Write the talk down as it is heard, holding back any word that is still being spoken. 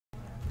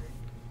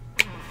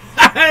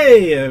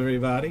Hey,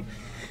 everybody.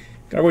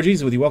 Cardboard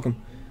Jesus with you.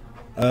 Welcome.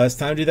 It's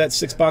time to do that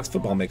 6-box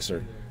football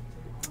mixer.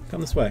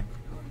 Come this way.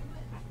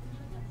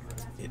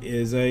 It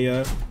is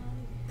a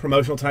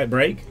promotional type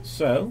break,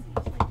 so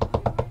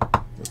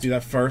let's do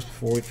that first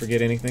before we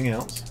forget anything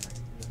else.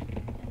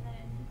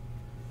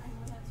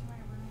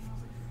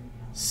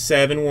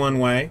 7 one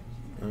way.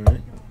 All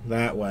right,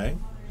 that way.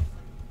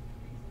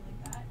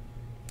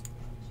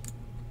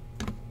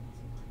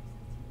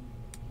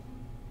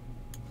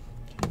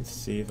 Let's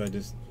see if I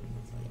just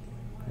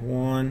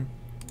 1,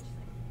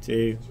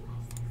 2,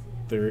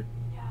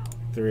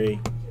 3,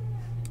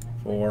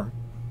 4,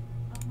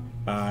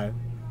 5,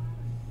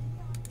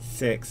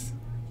 6,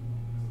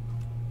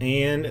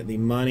 and the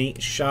money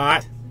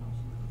shot.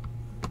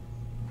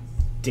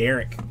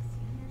 Derek.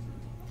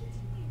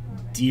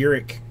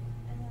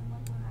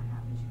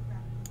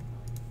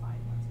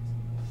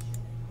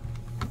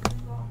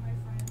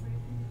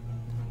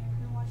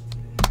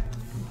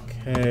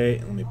 Okay,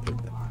 let me put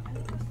that.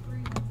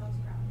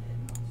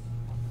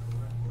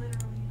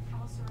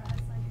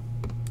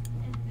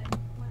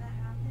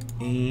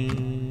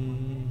 And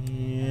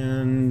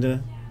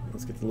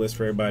let's get the list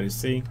for everybody to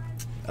see.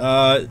 This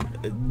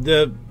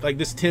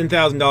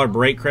 $10,000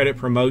 break credit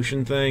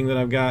promotion thing that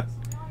I've got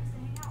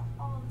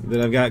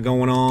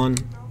going on.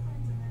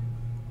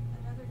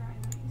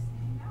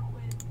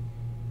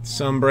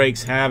 Some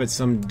breaks have it,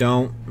 some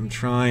don't. I'm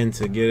trying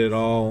to get it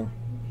all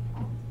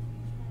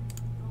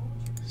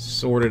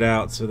sorted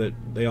out so that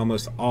they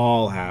almost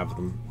all have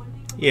them.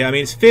 Yeah, I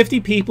mean it's 50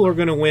 people are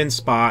going to win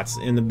spots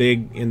in the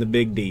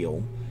big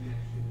deal.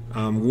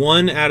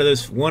 One out of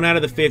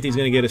the 50 is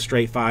going to get a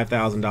straight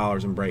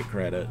 $5,000 in break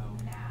credit,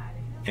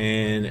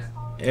 and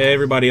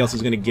everybody else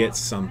is going to get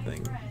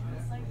something.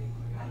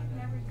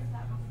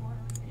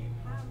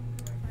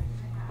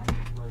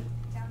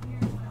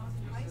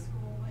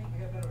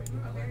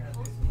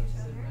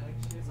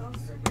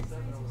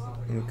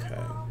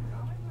 Okay.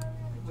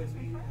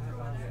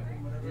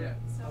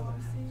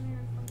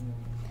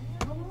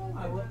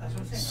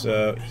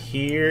 So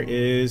here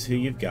is who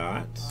you've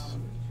got.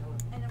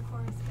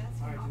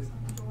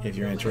 If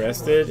you're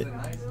interested,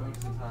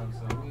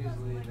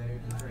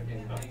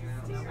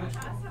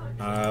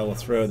 we'll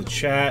throw the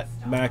chat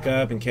back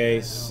up in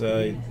case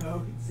the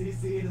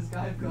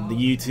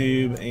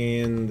YouTube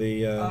and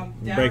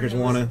the breakers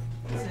want to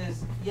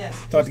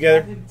talk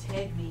together.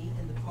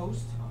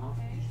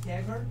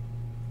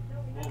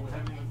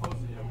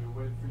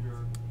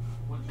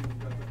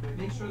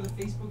 Make sure the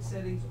Facebook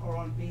settings are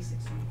on basic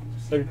so you can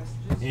receive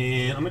messages.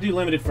 And I'm going to do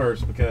limited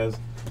first because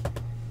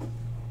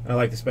I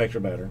like the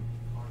Spectra better.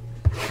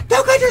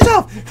 Don't cut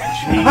yourself!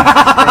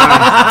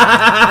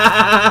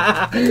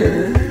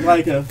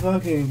 Like a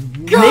fucking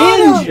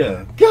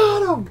ninja.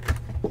 Got him!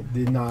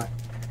 Did not.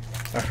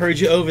 I heard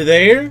you over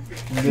there.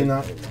 Did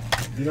not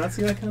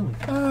see that coming.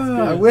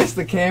 I wish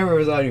the camera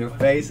was on your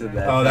face at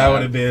that. Oh, that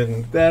would have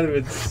been. That would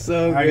have been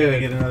so good. I gotta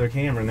get another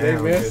camera now. They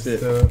missed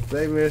it.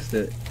 They missed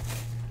it.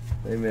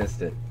 They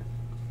missed it.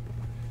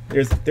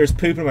 There's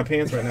poop in my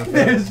pants right now.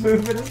 There's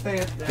poop in his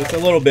pants now. Just a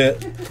little bit.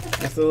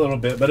 Just a little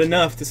bit, but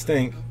enough to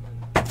stink.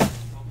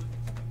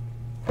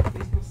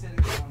 Facebook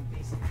settings are on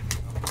basic.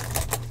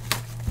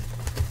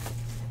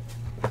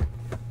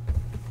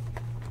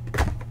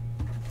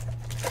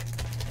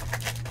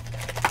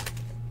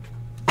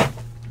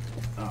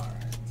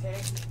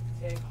 Alright.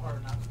 Tag hard,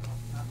 not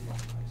block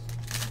price.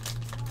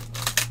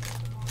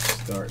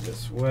 Start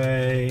this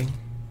way.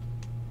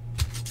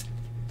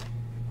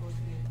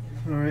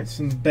 Alright,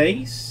 some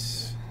base.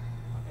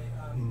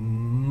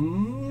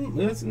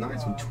 That's a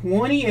nice one.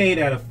 28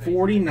 out of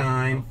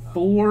 49.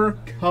 4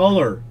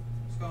 color.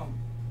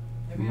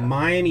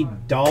 Miami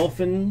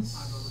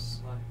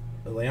Dolphins.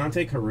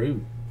 Leonte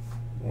Carew.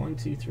 1,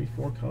 2, 3,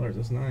 4 colors.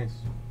 That's nice.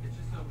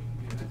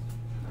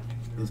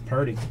 It's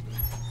pretty.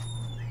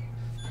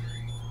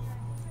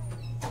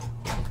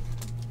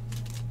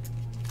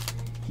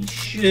 He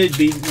should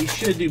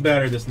do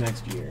better this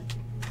next year.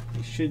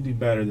 He should do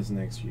better this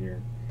next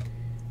year.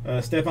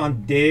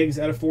 Stephon Diggs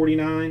out of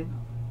 49.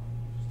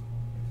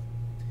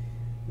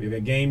 We have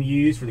a game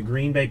used for the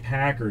Green Bay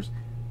Packers.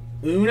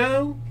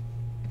 Uno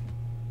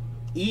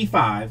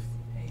E5.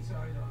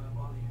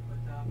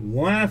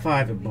 1 out of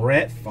 5 of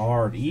Brett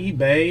Favre.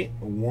 eBay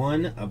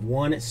 1 of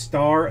 1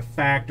 Star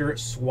Factor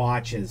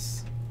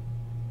swatches.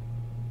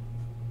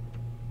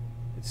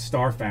 It's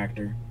Star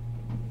Factor.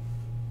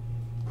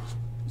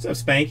 What's up,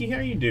 Spanky? How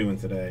are you doing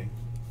today?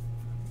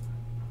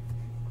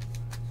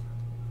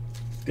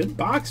 Good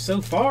box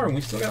so far, and we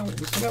still got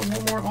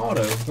one more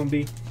auto. It's gonna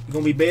be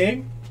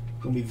big.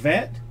 It's gonna be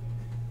vet.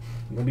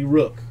 It's gonna be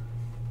rook.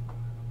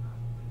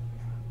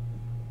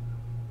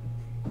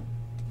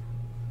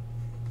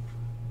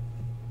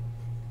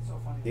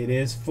 It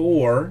is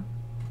for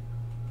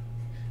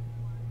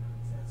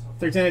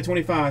 13 out of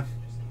 25.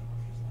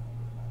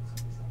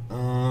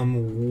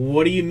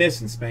 What are you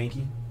missing,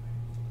 Spanky?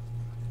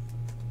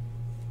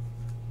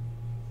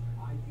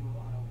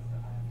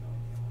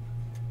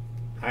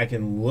 I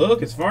can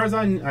look. As far as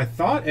I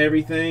thought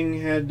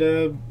everything had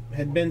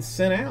been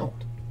sent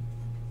out.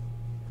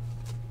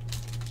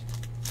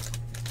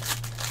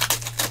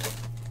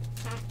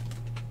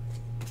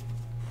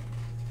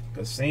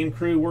 the same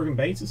crew working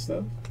baits and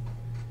stuff.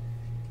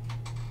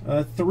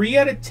 3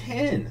 out of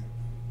 10.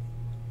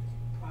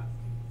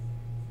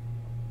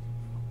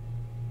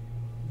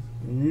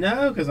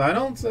 No, because I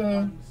don't.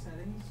 Settings.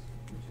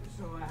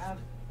 So I have.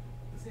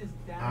 It says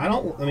down. I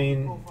don't. I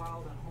mean,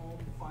 Profile, then home,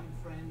 find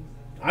friends.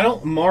 I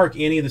don't mark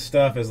any of the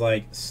stuff as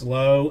like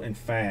slow and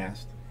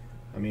fast.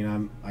 I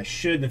mean, I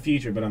should in the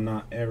future, but I'm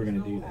not ever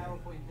going to do that. Arrow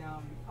pointing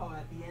down. Oh,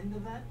 at the end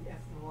of that,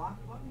 after the lock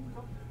button.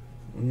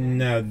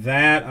 No,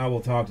 that I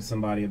will talk to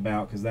somebody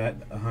about because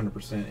that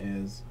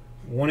 100% is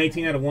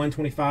 118 out of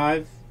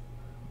 125.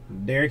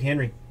 Derrick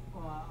Henry,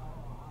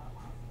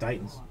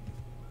 Titans.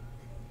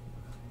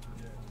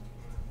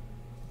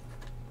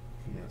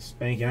 Yeah,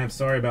 Spanky, I'm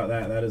sorry about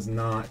that. That is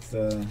not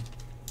Hold on.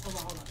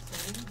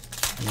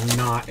 Settings.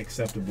 not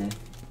acceptable.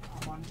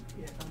 I'm on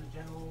the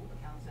general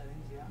account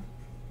settings. Yeah.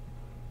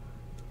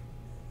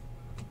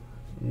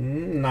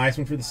 Nice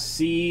one for the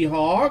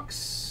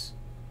Seahawks.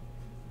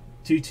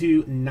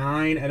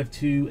 229 out of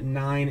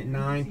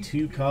 299,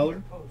 2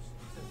 color.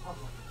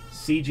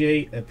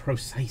 CJ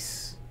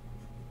Precise.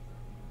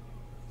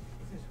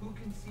 It says who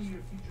can see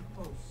your future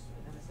posts,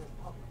 and then it says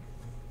public.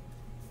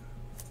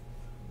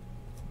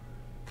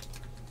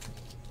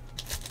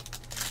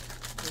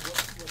 So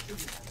what should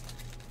we have?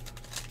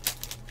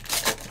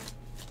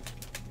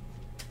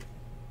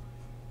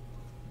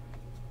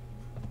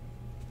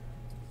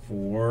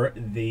 For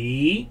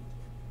the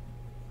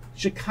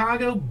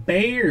Chicago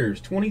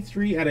Bears,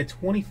 23 out of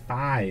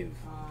 25.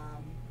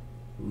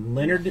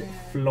 Leonard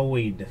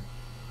Floyd.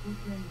 Who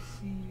can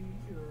see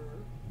your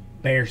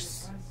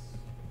Bears. press?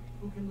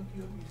 Who can look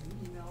you up using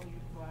email you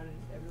provided?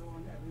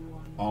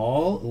 Everyone.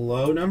 All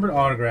low numbered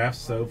autographs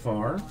so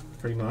far,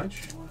 pretty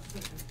much.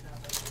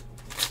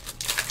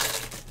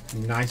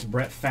 Nice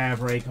Brett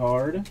Favre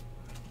card.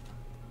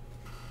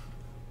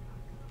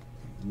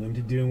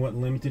 Limited doing what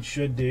limited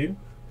should do.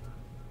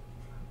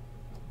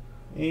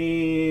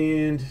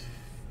 And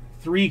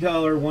 3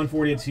 color,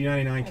 140 at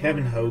 299,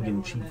 Kevin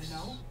Hogan, Chiefs.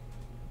 So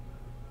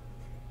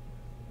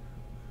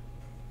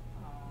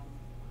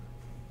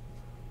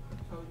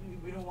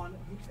we don't want so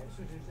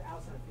there's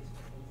outside of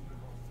Facebook.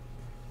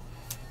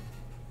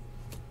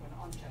 We're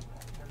gonna uncheck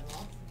that. Turn it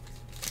off.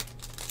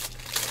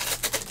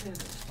 It says,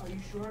 are you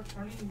sure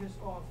turning this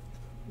off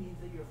means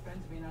that your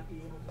friends may not be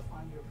able to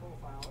find your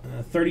profile?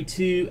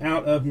 32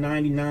 out of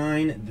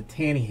 99, the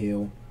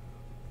Tannehill.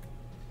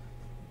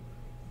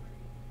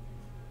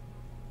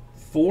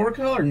 4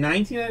 color,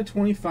 19 out of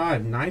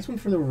 25. Nice one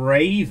for the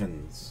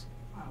Ravens.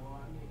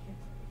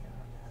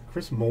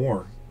 Chris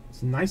Moore.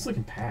 It's a nice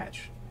looking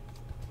patch.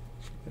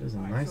 That is a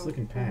nice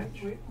looking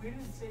patch. We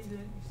didn't say that you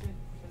said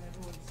can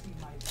everyone see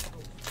my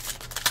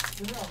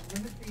post. No,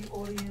 limit the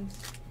audience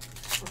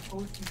for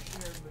posts you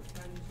shared with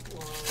friends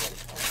or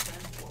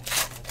friends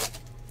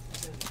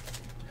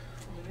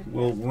or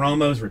Will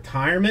Romo's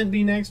retirement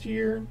be next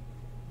year?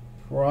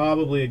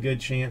 Probably a good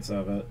chance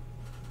of it.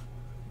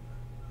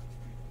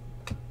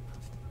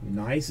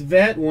 Nice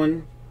vet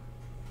one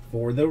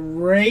for the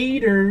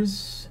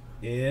Raiders.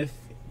 If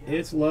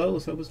it's low,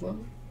 let's hope it's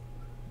low.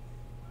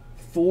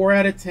 4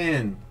 out of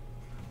 10.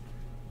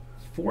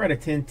 4 out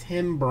of 10,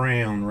 Tim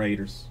Brown,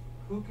 Raiders.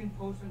 Who can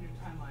post on your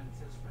timeline? It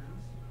says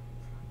friends.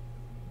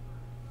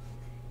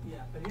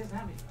 Yeah, but he doesn't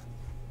have any friends.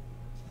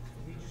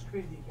 He just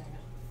created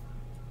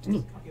the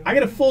account. I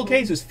got a full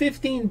case. There's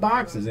 15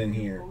 boxes in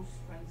here.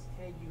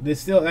 I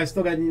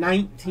still got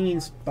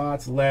 19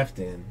 spots left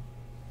in.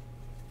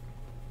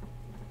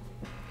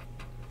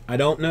 I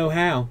don't know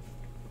how.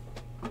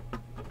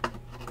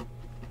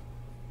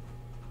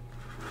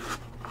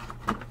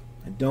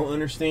 I don't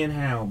understand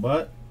how,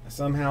 but I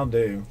somehow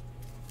do.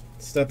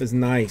 Stuff is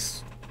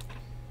nice.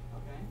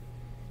 Okay.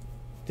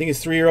 Think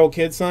his 3-year-old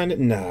kid signed it?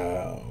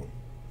 No.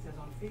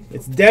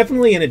 It's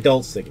definitely an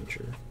adult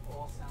signature.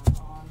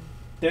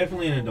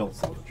 Definitely an adult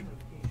signature.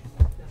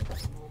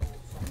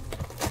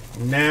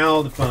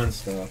 Now the fun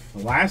stuff.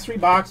 The last 3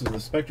 boxes of the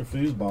Spectra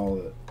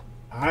foosball that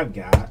I've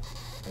got,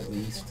 at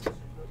least.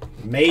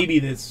 Maybe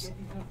this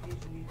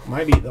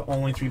might be the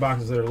only 3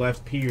 boxes that are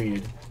left,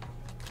 period.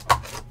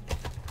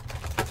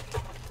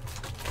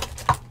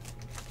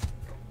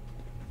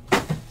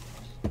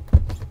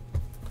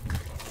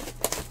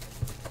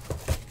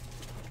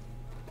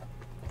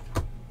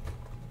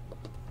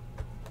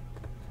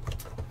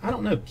 I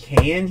don't know.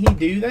 Can he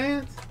do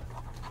that?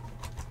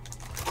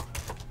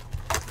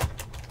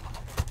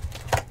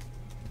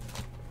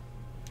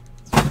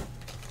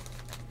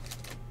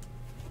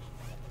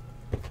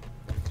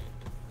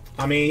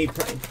 I mean,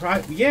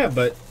 yeah,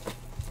 but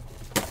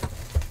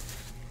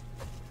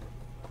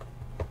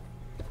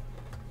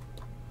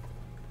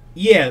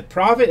yeah,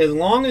 profit. As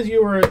long as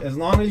you're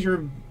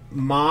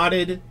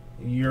modded,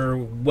 you're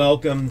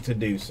welcome to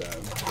do so.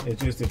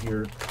 It's just if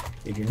you're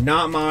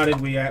not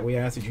modded, we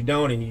ask that you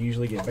don't, and you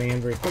usually get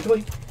banned very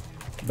quickly.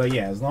 But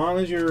yeah, as long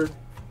as you're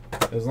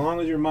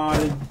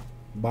modded,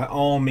 by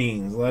all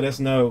means, let us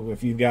know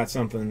if you've got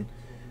something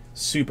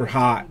super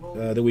hot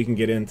that we can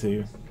get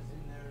into.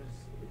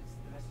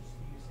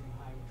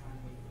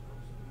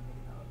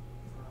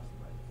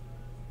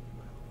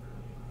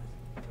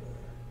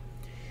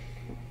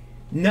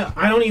 No,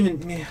 I don't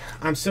even.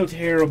 I'm so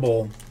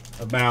terrible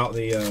about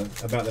the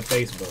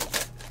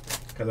Facebook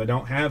because I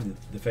don't have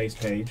the face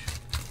page.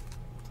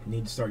 I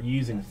need to start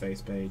using the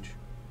face page.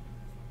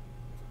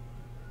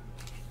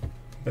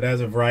 But as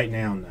of right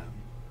now,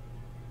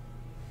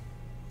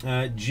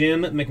 no.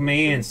 Jim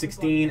McMahon,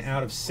 16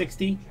 out of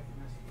 60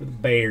 for the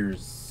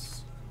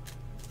Bears.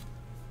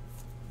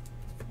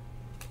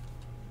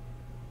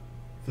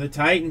 For the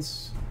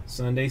Titans,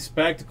 Sunday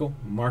Spectacle,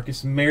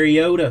 Marcus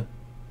Mariota,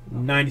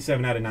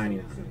 97 out of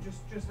 99. So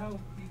just how you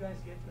guys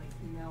get like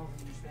emails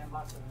in your spam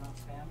box that are not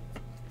spam.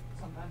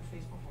 Sometimes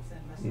Facebook will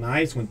send messages.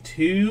 Nice one,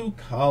 2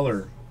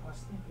 color.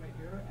 Right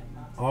here and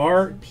not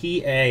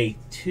RPA,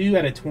 2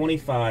 out of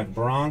 25.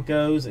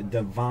 Broncos,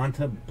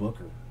 Devonta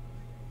Booker.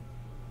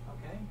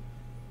 okay.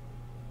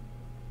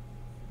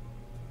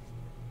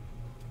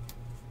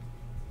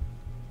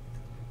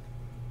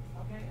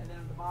 Okay, and then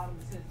at the bottom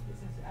it says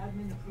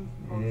admin approved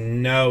post.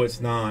 No, it's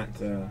not.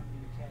 Okay.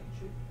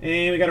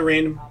 And we got a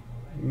random.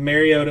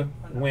 Mariota,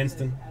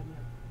 Winston,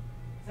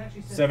 It's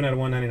actually says- 7 out of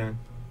 199.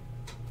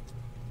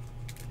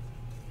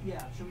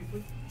 Yeah, should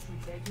we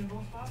take you in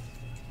both spots?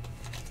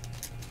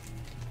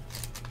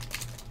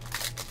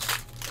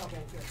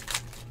 Okay, good.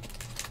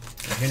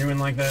 A genuine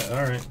like that?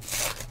 All right.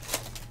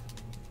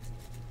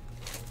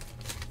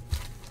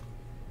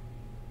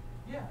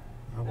 Yeah.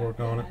 I'll work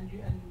on it. And you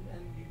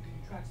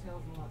track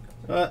sales and all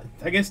that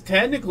stuff. I guess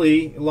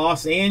technically,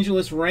 Los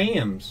Angeles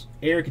Rams.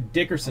 Eric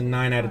Dickerson,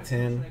 9 out of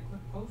 10. Should I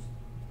click post?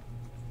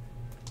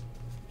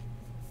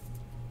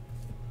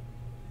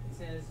 It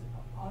says,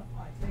 I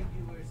take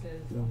you where it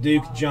says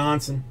Duke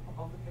Johnson,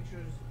 above the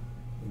pictures.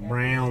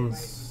 Browns. Right,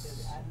 it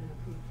says admin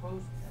approved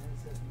post, and it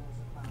says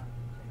Melissa Clown.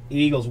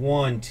 Eagles,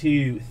 1,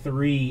 2,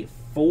 3,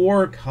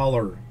 4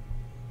 color.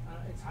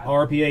 It's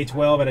RPA,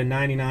 12 out of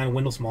 99.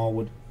 Wendell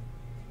Smallwood.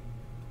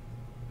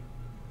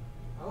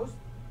 Post.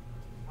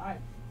 All right,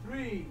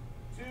 3,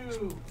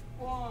 2,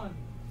 1.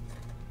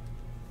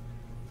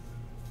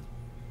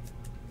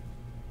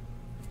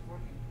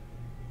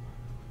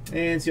 Working.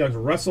 And Seahawks,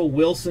 Russell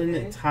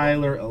Wilson,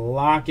 Tyler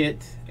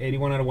Lockett,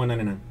 81 out of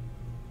 199.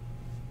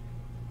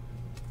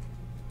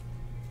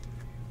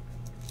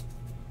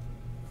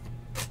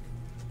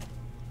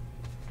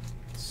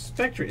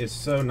 Spectra is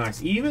so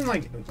nice. Even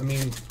like, I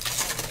mean,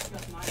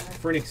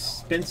 for an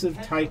expensive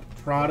type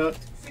product,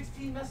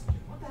 16 messages.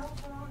 What the hell's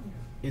going on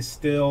here?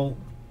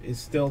 is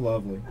still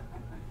lovely.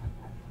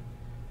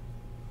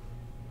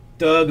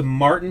 Doug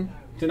Martin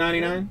to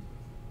 99.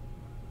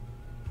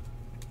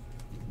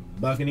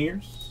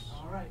 Buccaneers.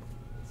 All right,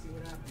 let's see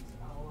what happens.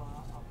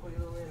 I'll call you a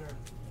little later.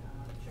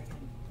 Check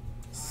in.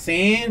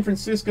 San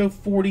Francisco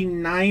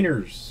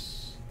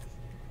 49ers.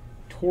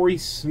 Torrey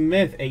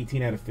Smith,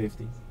 18 out of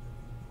 50.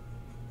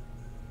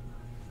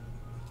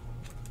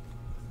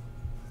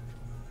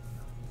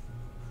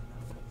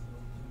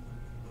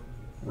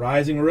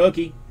 Rising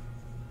rookie.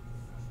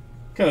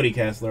 Cody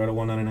Kessler out of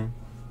 199.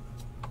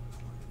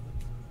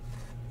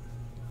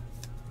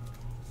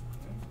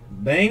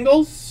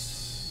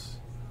 Bengals.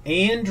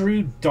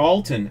 Andrew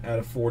Dalton out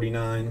of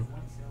 49.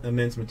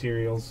 Immense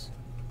Materials.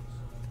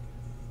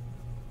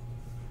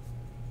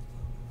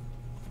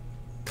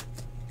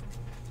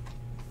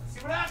 Let's see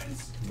what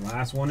happens.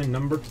 Last one in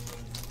number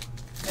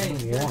Hey, one.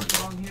 you guys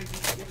along here,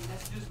 get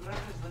messages,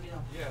 whatever it is, let me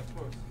know. Yeah, of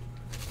course.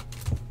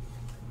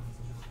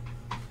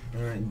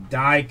 All right,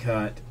 die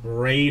cut.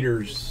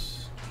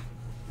 Raiders.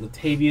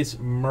 Latavius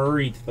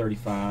Murray to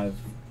 35.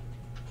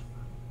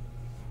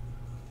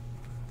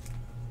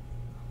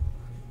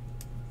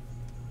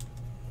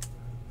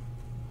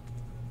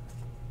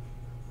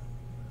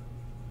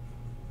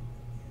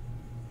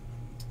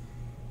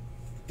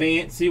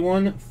 Fancy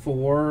one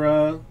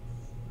for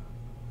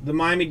the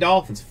Miami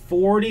Dolphins.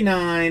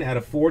 49 out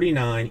of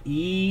 49.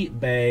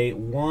 eBay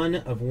 1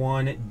 of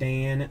 1.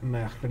 Dan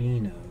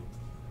Marino.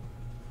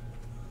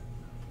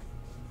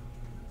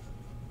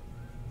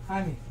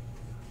 Jaime.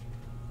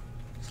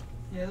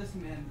 Yeah,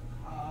 listen, man.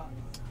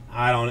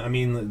 I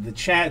mean, the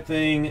chat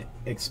thing,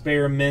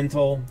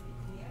 experimental.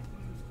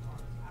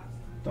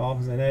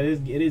 Dolphins, and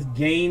it is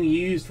game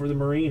used for the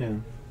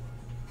Marino.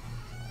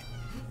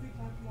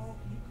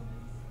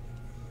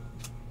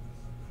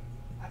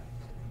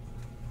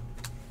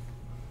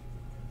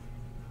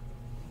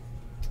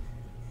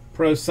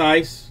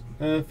 Precise,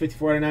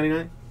 54 out of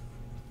 99.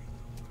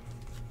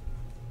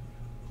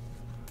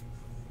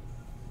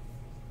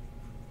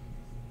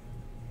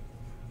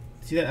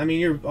 See that? I mean,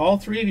 you're all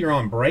three of you are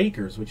on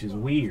breakers, which is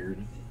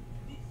weird.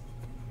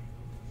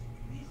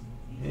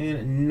 And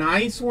a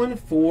nice one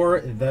for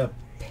the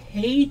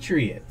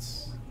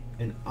Patriots.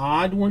 An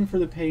odd one for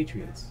the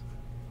Patriots.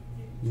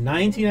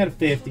 19 out of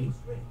 50.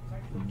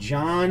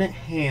 John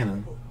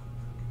Hanna.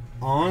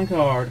 On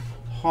card.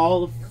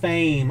 Hall of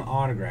Fame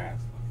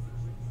autograph.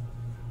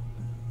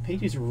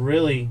 Patriots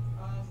really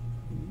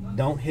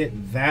don't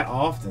hit that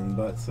often,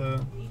 but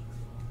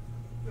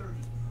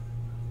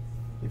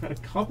they've had a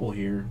couple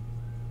here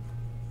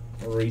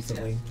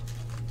recently.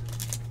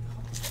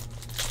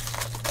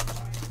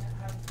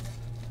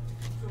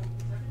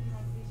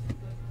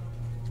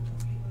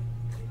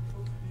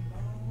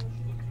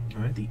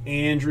 right, the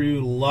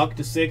Andrew Luck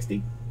to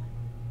 60.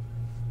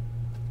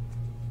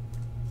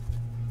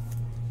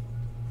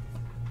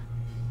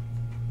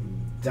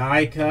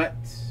 Die cut.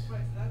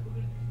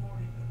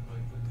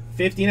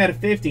 15 out of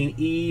 15.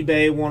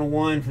 eBay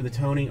 101 for the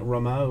Tony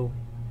Romo.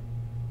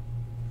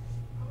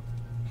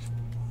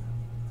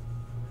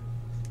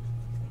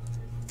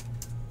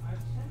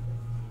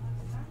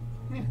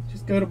 Yeah,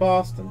 just go to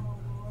Boston.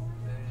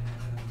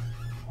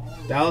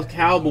 Dallas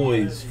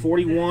Cowboys,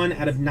 41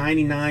 out of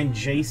 99,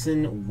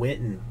 Jason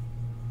Witten.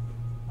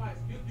 Alright,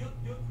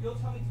 you'll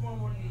tell me tomorrow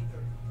morning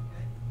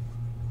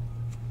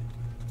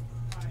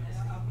at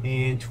 8:30,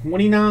 okay? And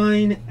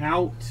 29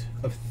 out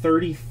of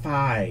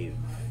 35.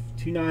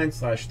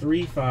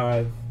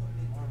 29/35.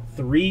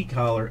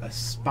 3-color,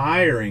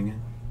 aspiring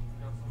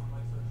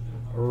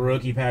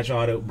rookie patch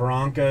auto.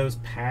 Broncos,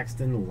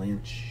 Paxton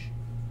Lynch.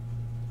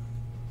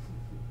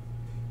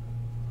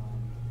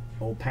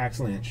 Old Pax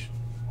Lynch.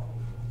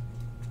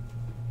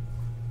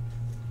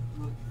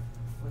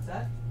 What's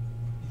that?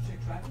 You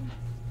check tracking?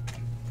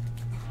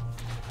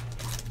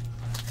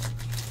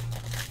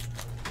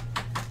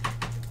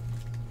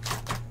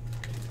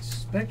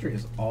 Spectra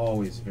is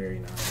always very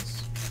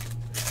nice.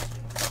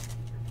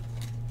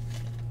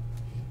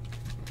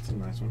 That's a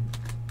nice one.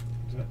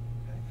 Is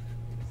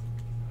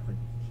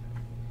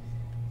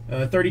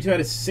that? 32 out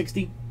of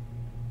 60.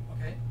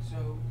 Okay,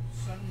 so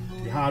Sun and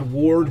Moon. Todd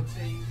Ward. I would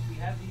say we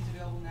have these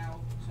available now.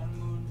 Sun and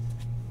Moon.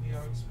 We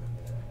are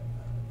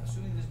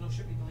assuming there's no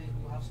shipping delays.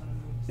 We will have Sun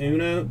and Moon.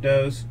 Uno,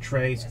 dos,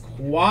 tres,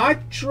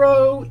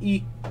 cuatro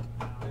y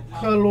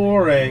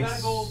colores. You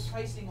gotta go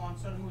pricing on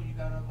Sun and Moon. You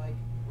gotta like.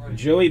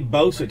 Joey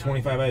Bosa,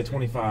 25 out of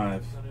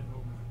 25.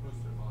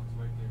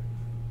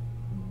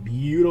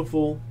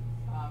 Beautiful,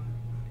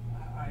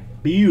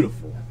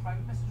 beautiful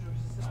Private message or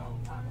is this on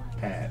timeline?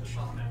 patch.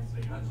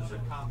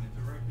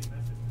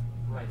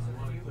 Right, so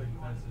then you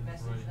want to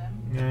message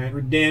them? All right,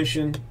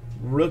 redemption,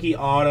 rookie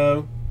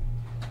auto,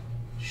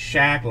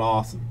 Shaq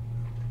Lawson.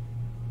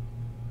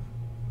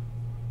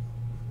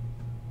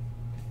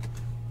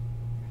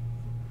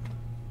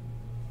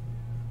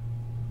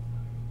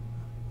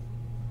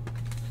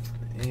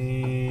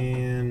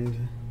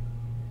 And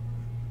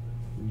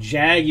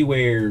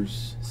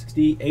Jaguars,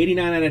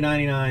 89 out of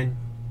 99.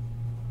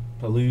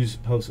 Loose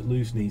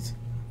knees.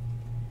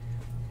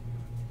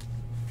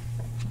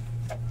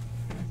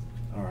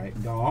 All right,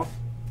 golf.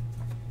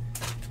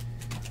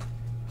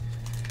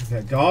 I've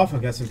got golf.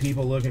 I've got some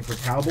people looking for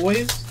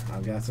Cowboys.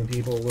 I've got some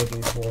people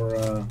looking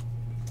for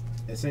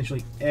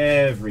essentially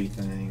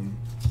everything.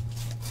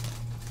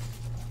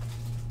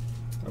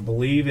 I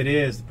believe it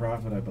is the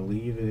Prophet. I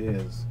believe it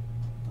is.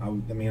 I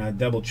mean, I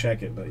double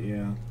check it, but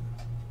yeah.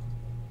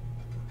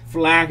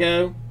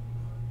 Flacco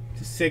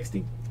to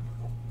 60.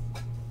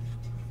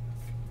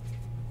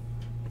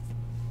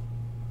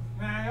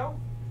 Mario?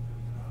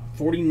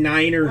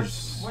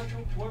 49ers. What are we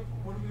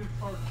going to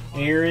charge?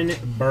 Aaron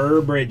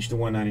Burbridge to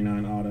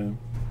 199 auto.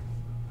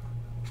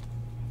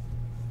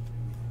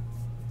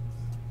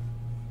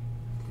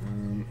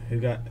 Who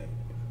got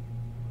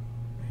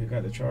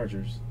the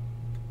Chargers?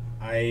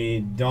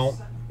 I don't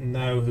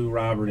know who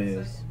Robert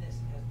is.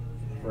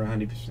 For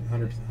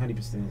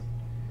 100%.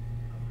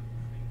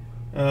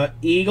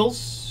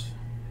 Eagles.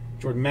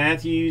 Jordan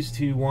Matthews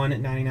to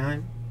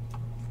 199.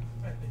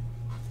 I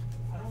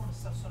don't want to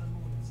sell Sun and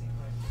Moon at the same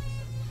price.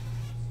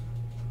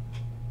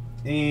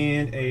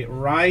 And a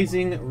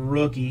rising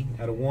rookie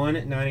out of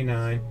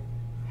 199,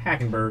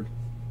 Hackenberg.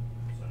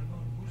 Sun and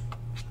Moon, booster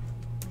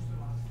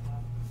last.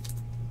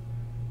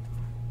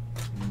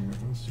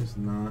 Yeah, let's just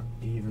not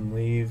even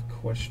leave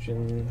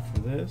question for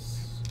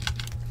this.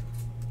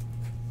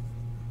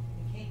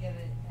 They can't get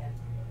it at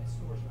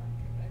stores around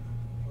here, right?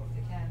 Or if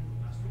they can,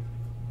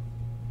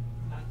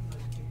 not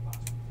like big box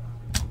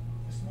retailers.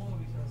 The smaller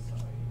retailers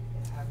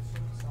have it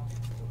sort of sell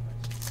for full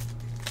price.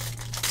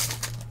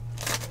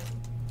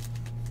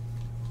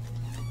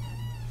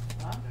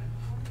 Huh?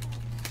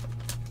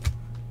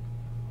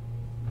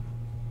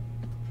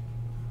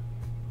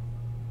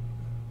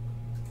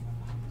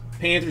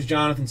 Panthers,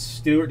 Jonathan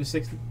Stewart to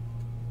 60.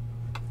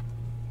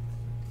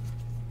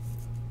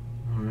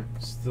 Alright,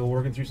 still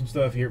working through some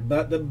stuff here.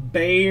 But the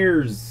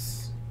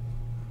Bears.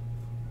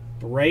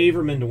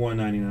 Braverman to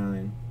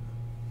 199.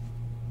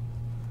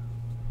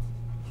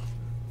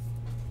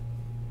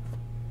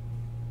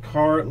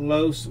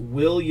 Carlos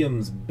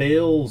Williams,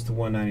 Bills to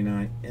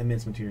 199.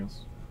 Immense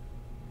Materials.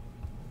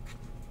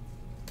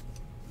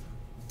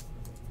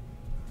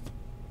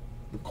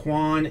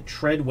 Laquan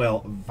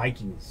Treadwell,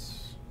 Vikings.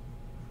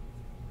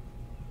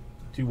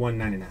 To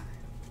 199.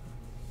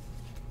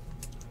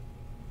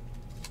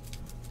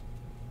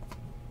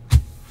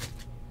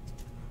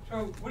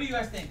 So, what do you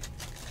guys think?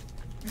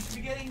 We should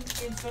be getting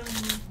in Sun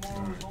and Moon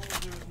tomorrow. As long as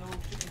there is no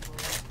shipping delay.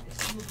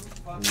 It's still a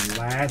booster box.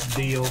 Last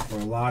deal for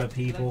a lot of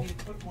people Let me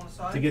put one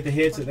aside. to get the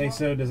hits that they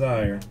so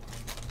desire.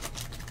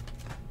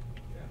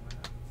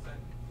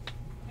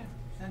 Yeah,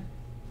 send it.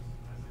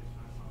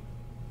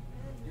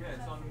 Yeah,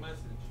 it's on the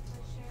message.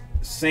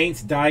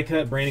 Saints die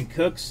cut, Brandon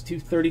Cooks,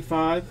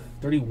 235.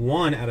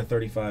 31 out of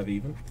 35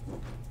 even.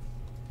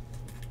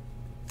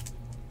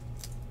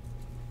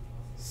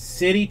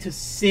 city to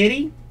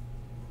city.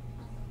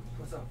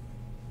 What's up?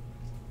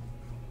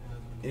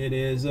 It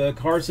is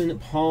Carson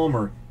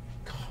Palmer.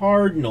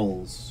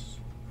 Cardinals.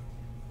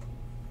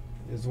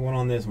 There's one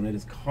on this one. It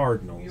is We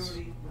Cardinals.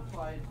 already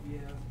replied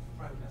via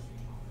private message.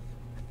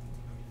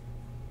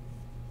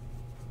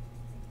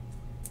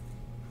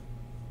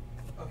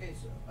 Okay,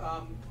 so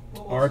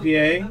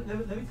RPA,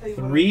 let me tell you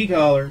three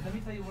color Let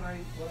me tell you what I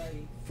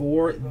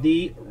for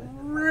the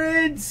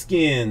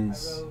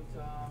Redskins. I wrote.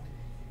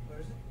 Where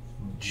is it?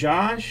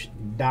 Josh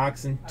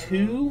Doxson, I wrote,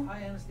 2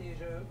 Hi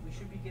Anastasia, we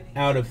should be getting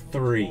out of more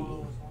 3. tomorrow as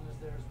long as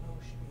there's no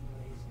shipping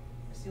delays.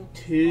 A sealed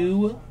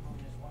 2 box on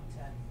is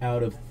 110.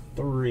 out of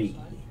 3.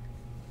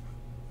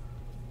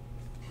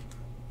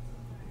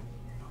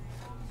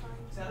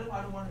 So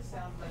I don't want to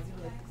sound like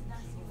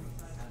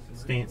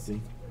It's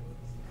fancy.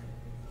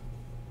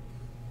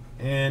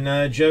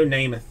 And Joe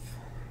Namath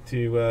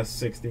to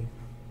 60.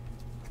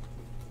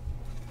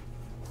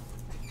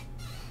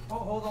 Oh,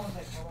 hold on a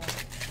second. Hold on.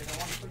 Because I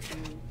want to put you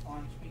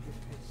on speaker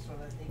so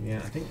that they. Yeah,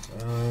 I think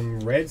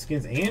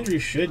Redskins. Andrew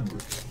should.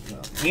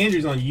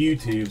 Andrew's on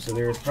YouTube, so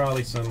there's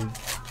probably some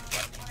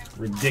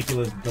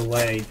ridiculous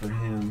delay for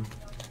him.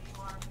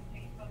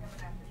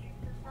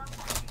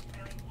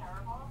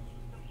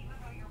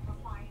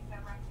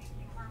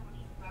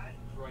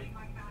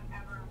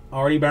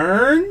 Artie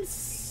Burns,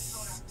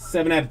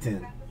 7 out of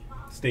 10.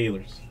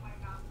 Steelers.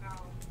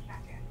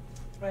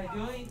 Right.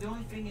 The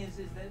only thing is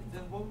that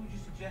then what would you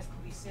suggest that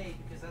we say?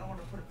 Because I don't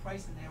want to put a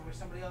price in there where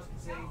somebody else can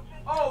say,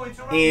 oh, it's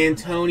around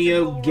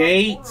Antonio it's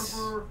Gates,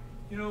 for,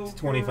 you know, it's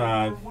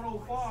 25. For 105.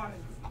 You know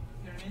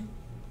what I mean?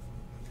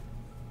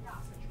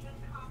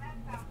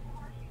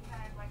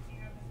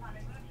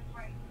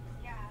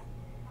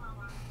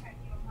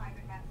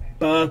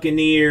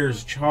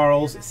 Buccaneers,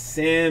 Charles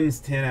Sims,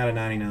 10 out of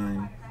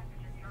 99.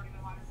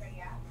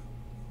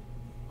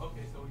 Okay,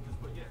 so we just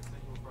put yes, send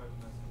you a private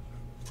message.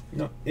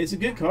 No, it's a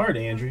good card,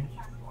 Andrew.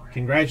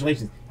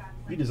 Congratulations.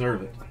 You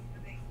deserve it.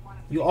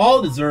 You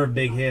all deserve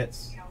big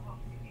hits.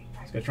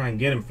 Just gotta try and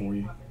get him for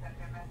you.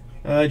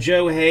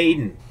 Joe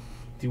Hayden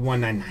to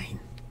 199.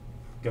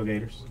 Go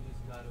Gators. We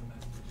just got a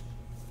message.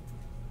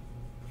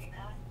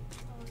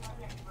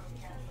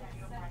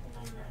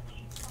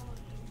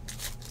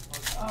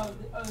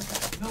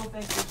 No,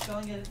 thanks. We're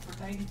selling it for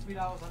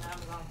 $93 on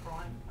Amazon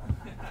Prime.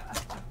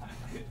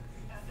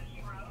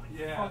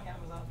 Yeah, Fuck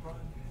Amazon Prime.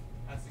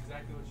 that's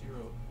exactly what she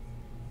wrote.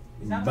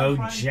 Is Amazon Bo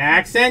Prime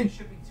Jackson,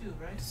 shipping too,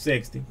 right?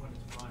 60. When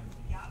it's fine.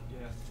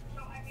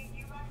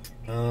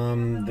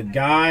 Yeah. The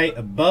guy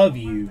above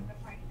you,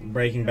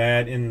 Breaking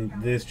Bad, in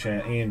this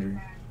chat, Andrew.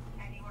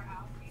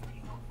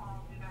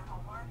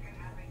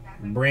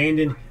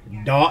 Brandon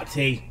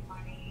Doughty,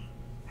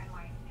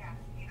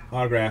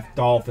 autograph,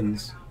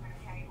 Dolphins,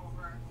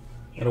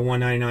 at a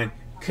 199.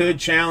 Could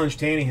challenge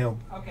Tannehill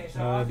Okay,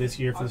 so this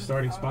year for the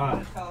starting spot.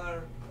 I'll tell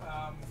her,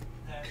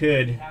 that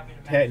Could, we have a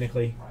match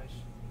technically. price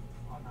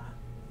on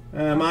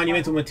that.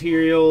 Monumental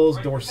Materials,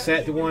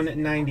 Dorsett to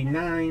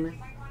 199.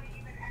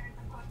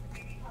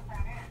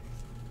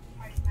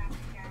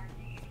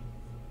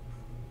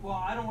 Well,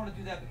 I don't want to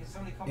do that because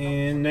somebody comes up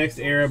And with next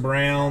something era so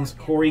Browns, sad,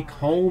 Corey you know,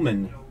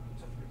 Coleman something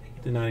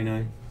ridiculous. to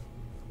 99.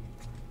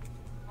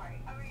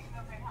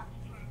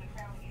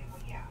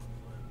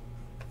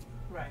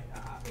 Right.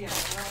 Yeah.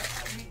 Well,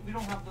 we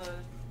don't have the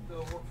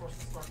workforce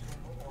structure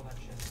and all that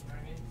shit. You know what I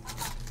mean?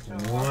 So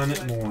One I'll do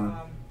it, more.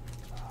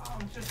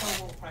 just a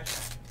little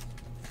price.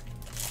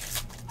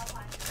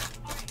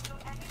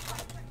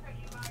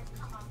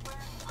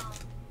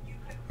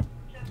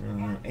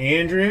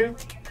 Andrew,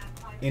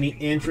 any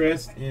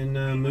interest in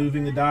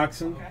moving the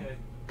Dachshund? Okay.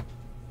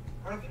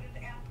 Perfect.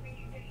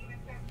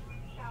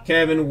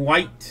 Kevin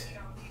White,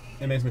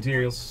 MX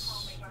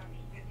Materials,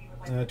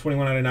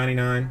 21 out of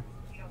 99.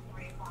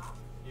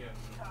 Yeah.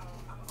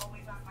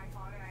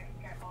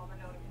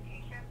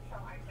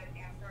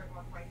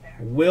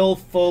 Will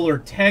Fuller,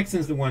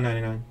 Texans to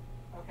 199.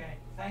 Okay.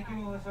 Thank you,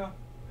 Melissa.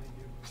 Thank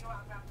you.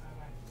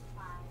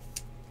 Bye-bye.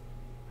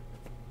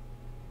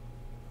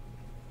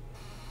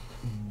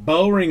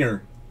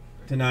 Bowringer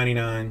to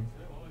 99.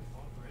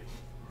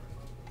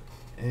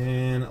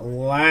 And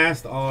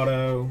last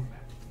auto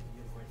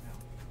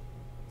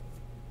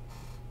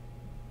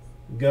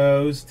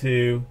goes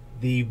to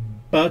the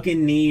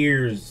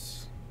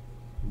Buccaneers.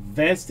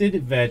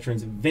 Vested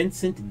veterans,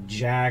 Vincent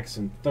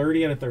Jackson,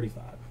 30 out of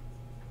 35.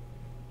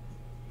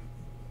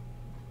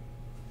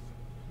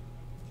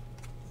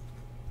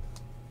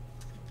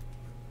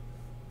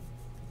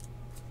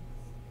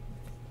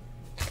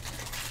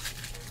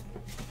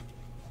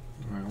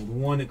 All right, well, the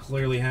one that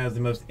clearly has the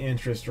most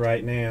interest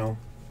right now,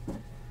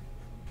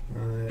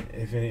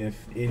 if any of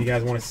you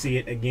guys want to see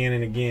it again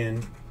and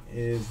again,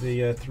 is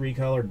the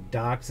three-color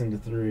Dachshund to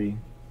 3.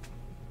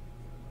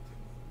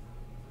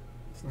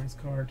 It's a nice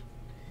card.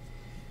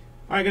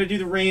 All right, going to do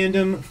the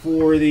random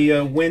for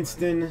the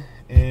Winston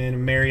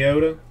and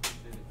Mariota.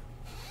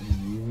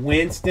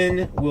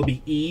 Winston will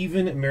be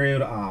even,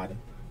 Mariota odd.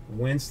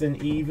 Winston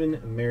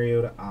even,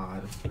 Mariota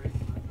odd.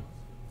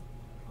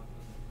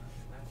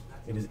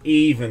 It is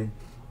even.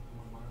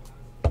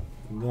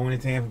 I'm going to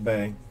Tampa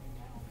Bay.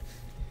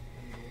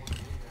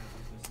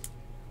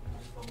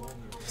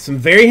 Some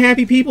very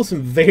happy people,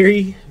 some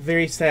very,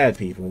 very sad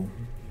people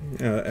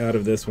out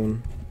of this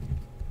one.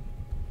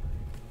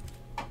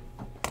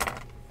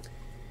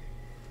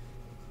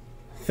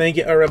 Thank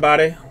you,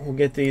 everybody. We'll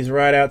get these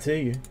right out to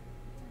you.